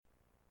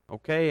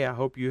Okay, I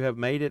hope you have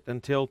made it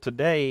until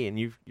today and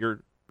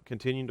you're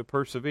continuing to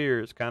persevere.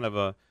 It's kind of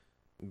a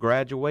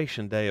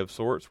graduation day of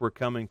sorts. We're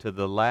coming to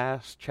the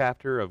last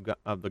chapter of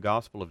the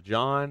Gospel of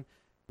John,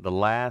 the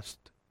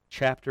last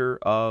chapter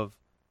of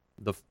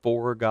the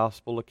four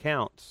gospel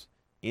accounts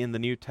in the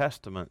New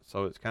Testament.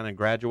 So it's kind of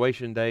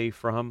graduation day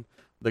from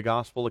the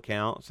gospel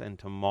accounts, and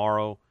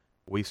tomorrow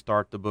we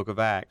start the book of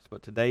Acts.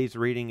 But today's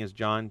reading is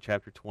John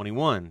chapter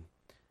 21.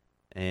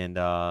 And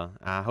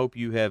I hope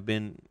you have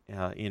been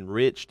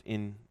enriched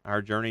in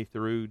our journey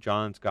through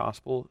John's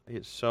gospel.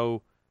 It's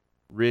so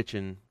rich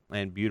and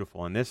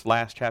beautiful. And this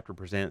last chapter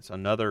presents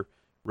another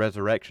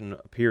resurrection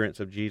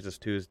appearance of Jesus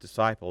to his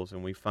disciples,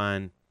 and we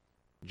find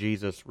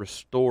Jesus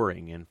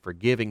restoring and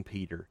forgiving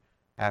Peter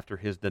after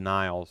his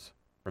denials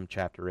from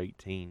chapter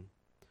 18.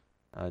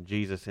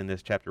 Jesus in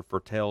this chapter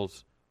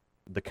foretells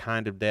the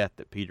kind of death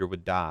that Peter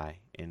would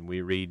die, and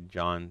we read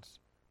John's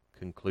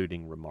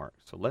concluding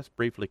remarks. So let's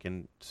briefly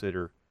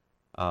consider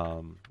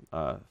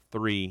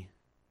three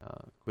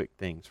quick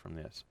things from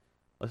this.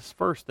 Let's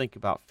first think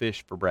about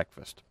fish for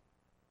breakfast.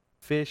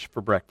 Fish for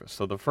breakfast.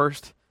 So the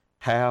first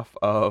half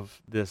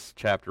of this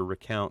chapter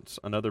recounts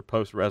another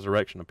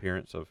post-resurrection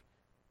appearance of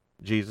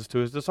Jesus to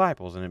his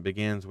disciples, and it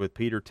begins with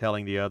Peter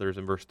telling the others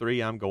in verse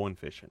 3, "I'm going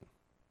fishing."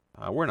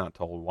 We're not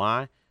told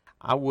why.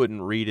 I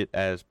wouldn't read it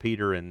as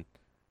Peter and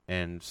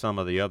some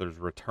of the others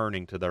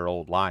returning to their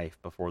old life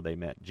before they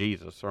met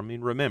Jesus. I mean,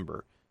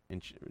 remember,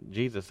 and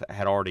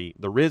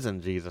the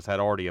risen Jesus had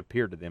already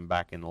appeared to them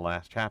back in the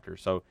last chapter.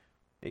 So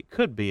it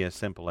could be as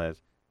simple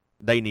as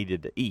they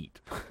needed to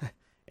eat.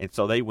 And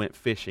so they went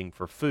fishing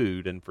for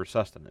food and for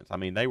sustenance. I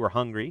mean, they were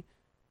hungry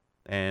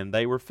and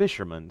they were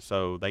fishermen,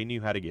 so they knew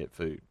how to get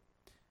food.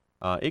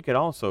 It could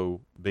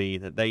also be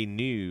that they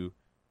knew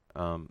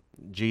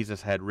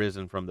Jesus had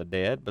risen from the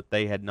dead, but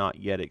they had not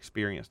yet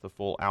experienced the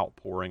full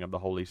outpouring of the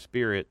Holy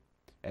Spirit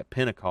at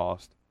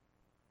Pentecost,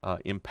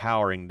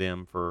 empowering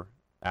them for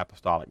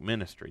apostolic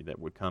ministry that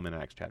would come in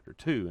Acts chapter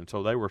 2. And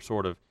so they were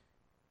sort of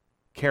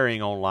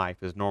carrying on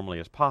life as normally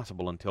as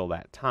possible until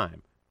that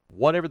time.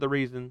 Whatever the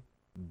reason,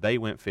 they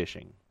went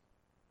fishing.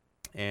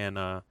 And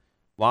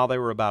while they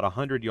were about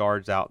 100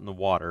 yards out in the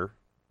water,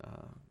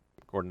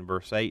 according to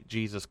verse 8,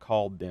 Jesus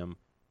called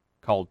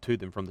to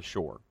them from the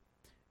shore.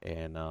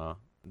 And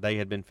they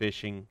had been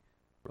fishing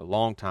for a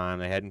long time.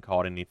 They hadn't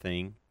caught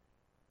anything.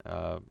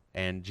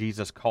 And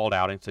Jesus called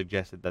out and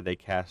suggested that they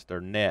cast their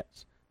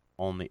nets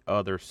on the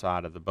other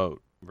side of the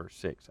boat. Verse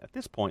 6. At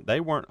this point, they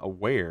weren't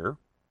aware,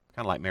 kind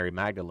of like Mary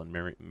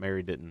Magdalene.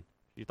 Mary didn't,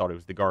 she thought it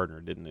was the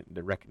gardener, didn't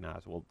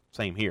recognize. Well,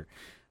 same here.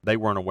 They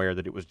weren't aware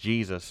that it was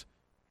Jesus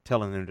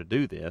telling them to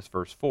do this.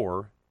 Verse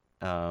 4,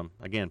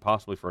 again,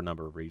 possibly for a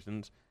number of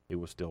reasons. It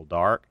was still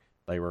dark.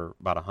 They were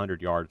about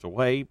 100 yards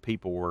away.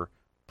 People were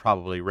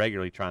probably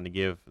regularly trying to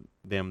give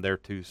them their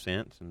 2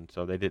 cents, and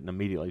so they didn't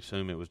immediately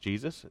assume it was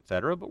Jesus,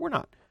 etc. But we're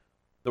not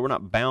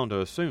bound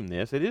to assume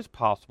this. It is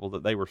possible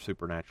that they were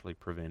supernaturally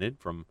prevented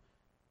from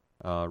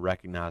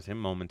recognizing him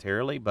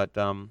momentarily, but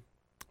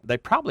they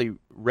probably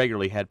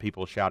regularly had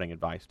people shouting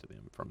advice to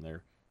them from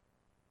their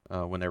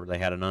whenever they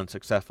had an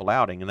unsuccessful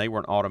outing, and they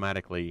weren't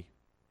automatically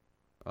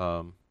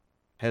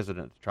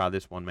hesitant to try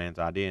this one man's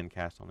idea and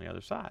cast on the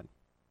other side.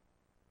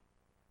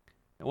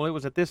 Well, it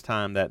was at this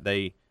time that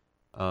they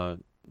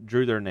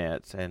drew their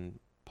nets and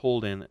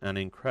pulled in an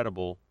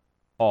incredible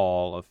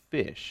haul of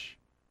fish,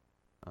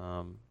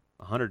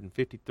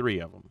 153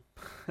 of them.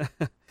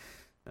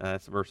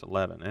 That's verse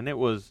 11. And it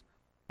was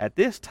at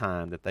this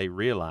time that they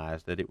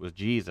realized that it was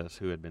Jesus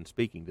who had been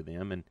speaking to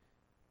them and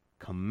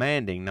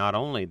commanding not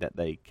only that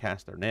they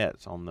cast their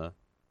nets on the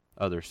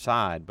other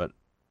side, but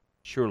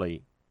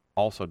surely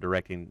also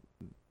directing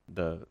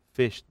the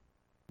fish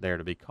there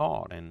to be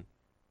caught. And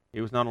it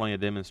was not only a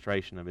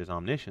demonstration of his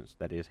omniscience,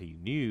 that is, he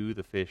knew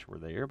the fish were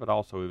there, but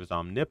also of his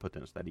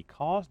omnipotence, that he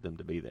caused them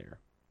to be there.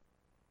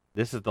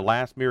 This is the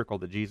last miracle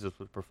that Jesus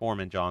would perform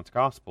in John's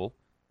Gospel,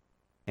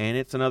 and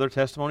it's another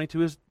testimony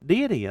to his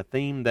deity, a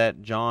theme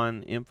that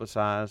John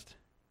emphasized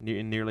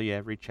in nearly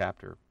every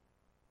chapter.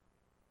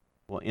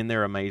 Well, in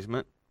their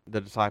amazement, the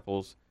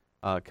disciples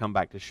come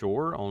back to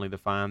shore, only to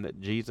find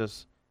that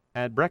Jesus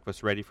had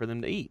breakfast ready for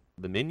them to eat.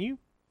 The menu?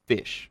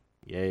 Fish.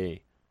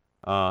 Yay.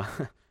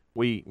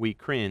 We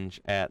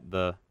cringe at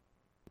the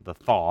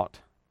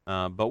thought,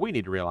 but we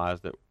need to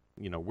realize that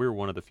we're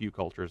one of the few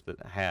cultures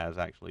that has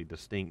actually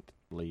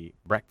distinctly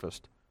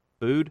breakfast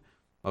food.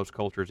 Most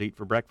cultures eat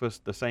for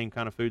breakfast the same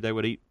kind of food they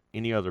would eat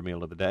any other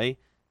meal of the day,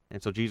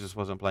 and so Jesus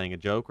wasn't playing a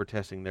joke or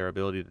testing their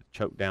ability to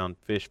choke down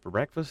fish for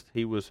breakfast.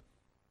 He was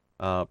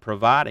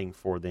providing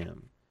for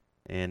them,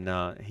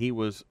 and he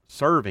was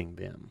serving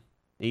them.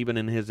 Even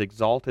in his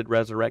exalted,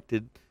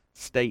 resurrected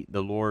state,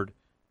 the Lord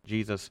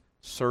Jesus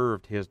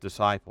served his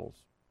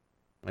disciples.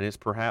 And it's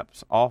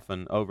perhaps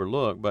often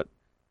overlooked, but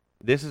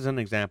this is an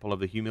example of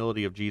the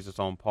humility of Jesus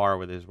on par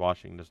with his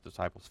washing his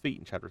disciples' feet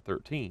in chapter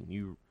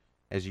 13.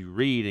 As you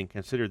read and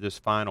consider this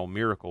final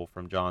miracle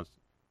from John's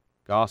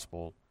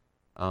Gospel,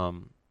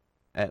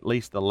 at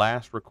least the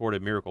last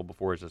recorded miracle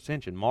before his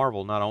ascension,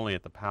 marvel not only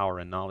at the power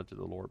and knowledge of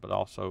the Lord, but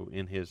also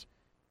in his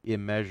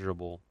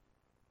immeasurable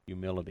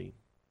humility.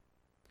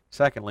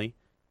 Secondly,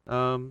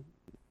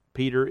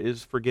 Peter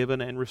is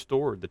forgiven and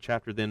restored. The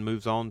chapter then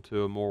moves on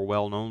to a more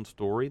well-known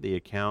story, the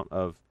account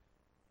of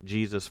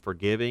Jesus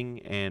forgiving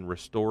and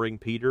restoring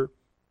Peter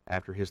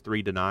after his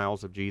 3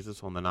 denials of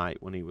Jesus on the night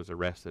when he was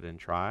arrested and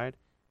tried.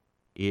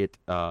 It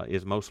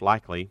is most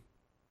likely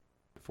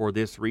for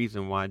this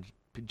reason why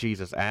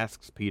Jesus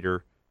asks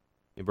Peter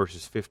in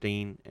verses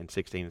 15 and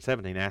 16 and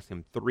 17, asks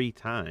him 3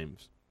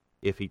 times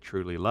if he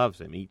truly loves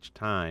him. Each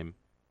time,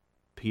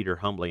 Peter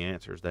humbly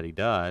answers that he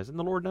does, and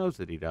the Lord knows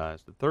that he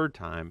does. The 3rd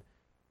time,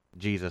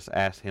 Jesus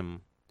asks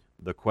him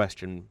the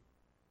question,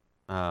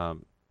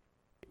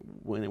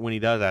 when he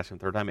does ask him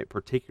the 3rd time, it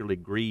particularly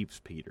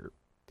grieves Peter.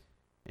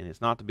 And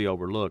it's not to be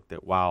overlooked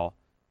that while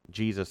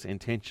Jesus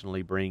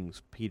intentionally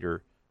brings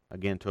Peter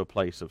again to a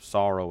place of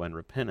sorrow and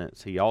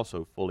repentance, he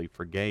also fully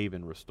forgave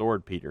and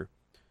restored Peter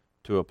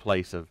to a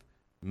place of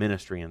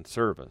ministry and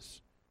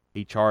service.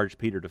 He charged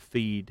Peter to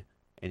feed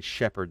and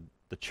shepherd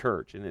the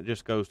church. And it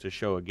just goes to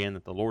show again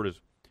that the Lord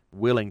is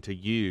willing to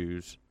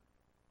use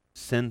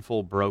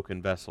sinful,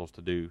 broken vessels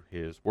to do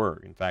his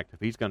work. In fact, if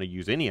he's going to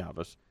use any of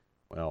us,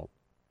 well,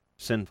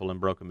 sinful and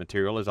broken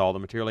material is all the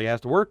material he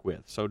has to work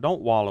with. So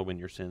don't wallow in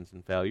your sins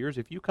and failures.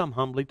 If you come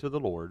humbly to the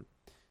Lord,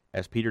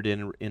 as Peter did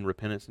in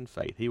repentance and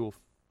faith, he will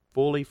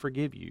fully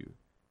forgive you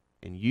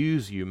and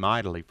use you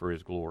mightily for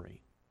his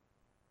glory.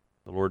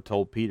 The Lord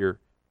told Peter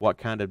what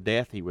kind of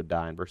death he would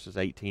die in verses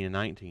 18 and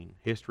 19.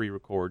 History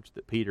records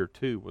that Peter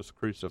too was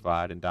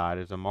crucified and died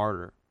as a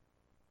martyr.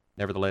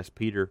 Nevertheless,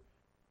 Peter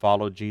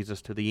followed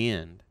Jesus to the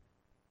end.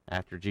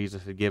 After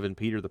Jesus had given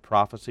Peter the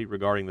prophecy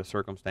regarding the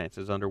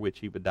circumstances under which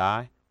he would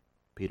die,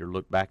 Peter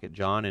looked back at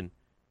John and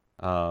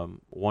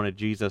wanted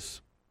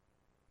Jesus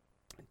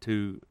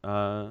to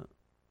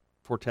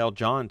foretell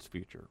John's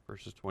future,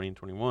 verses 20 and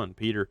 21.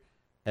 Peter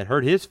had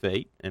heard his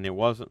fate, and it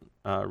wasn't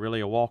really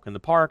a walk in the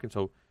park, and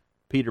so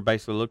Peter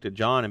basically looked at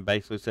John and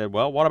basically said,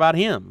 well, what about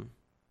him?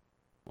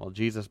 Well,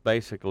 Jesus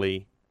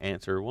basically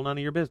answered, well, none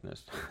of your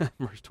business.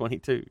 Verse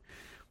 22.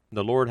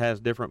 The Lord has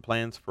different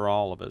plans for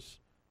all of us,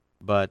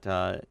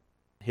 but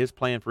his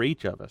plan for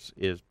each of us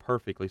is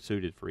perfectly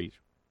suited for each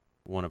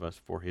one of us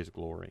for his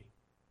glory.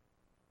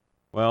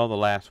 Well, the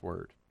last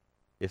word.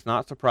 It's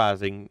not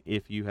surprising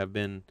if you have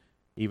been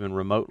even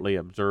remotely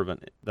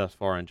observant thus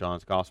far in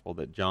John's gospel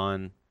that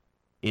John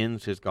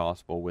ends his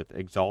gospel with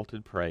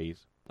exalted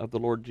praise of the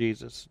Lord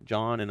Jesus.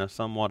 John, in a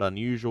somewhat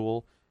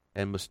unusual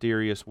and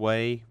mysterious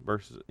way,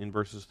 in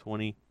verses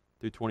 20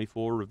 through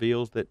 24,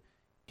 reveals that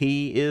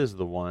he is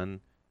the one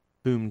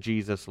whom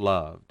Jesus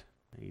loved.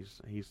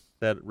 He's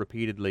said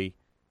repeatedly,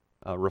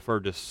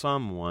 referred to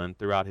someone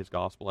throughout his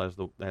gospel as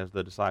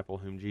the disciple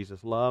whom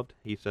Jesus loved.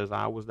 He says,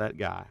 I was that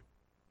guy.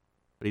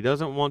 But he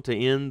doesn't want to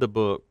end the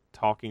book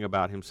talking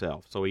about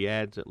himself, so he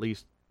adds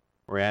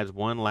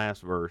one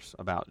last verse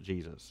about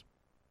Jesus.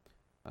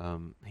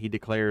 He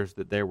declares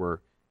that there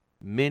were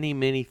many,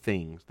 many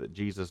things that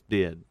Jesus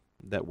did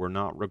that were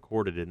not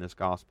recorded in this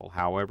gospel.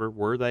 However,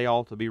 were they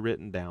all to be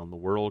written down, the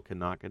world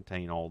cannot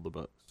contain all the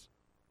books.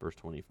 Verse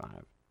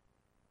 25.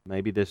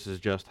 Maybe this is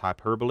just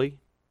hyperbole.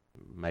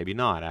 Maybe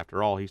not.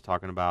 After all, he's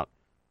talking about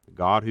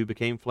God who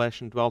became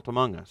flesh and dwelt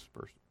among us.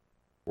 Verse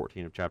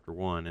 14 of chapter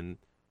 1. And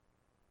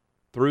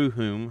through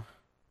whom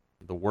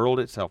the world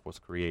itself was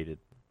created.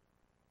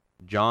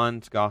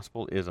 John's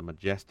gospel is a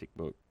majestic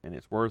book, and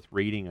it's worth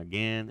reading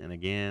again and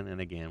again and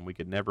again. We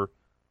could never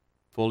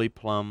fully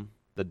plumb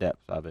the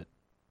depths of it.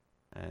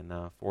 And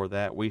for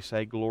that we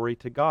say glory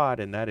to God,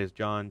 and that is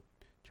John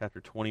chapter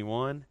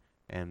 21.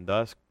 And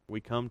thus we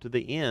come to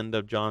the end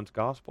of John's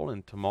gospel,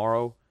 and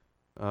tomorrow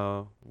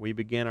we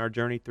begin our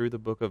journey through the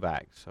book of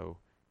Acts. So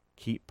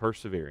keep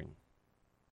persevering.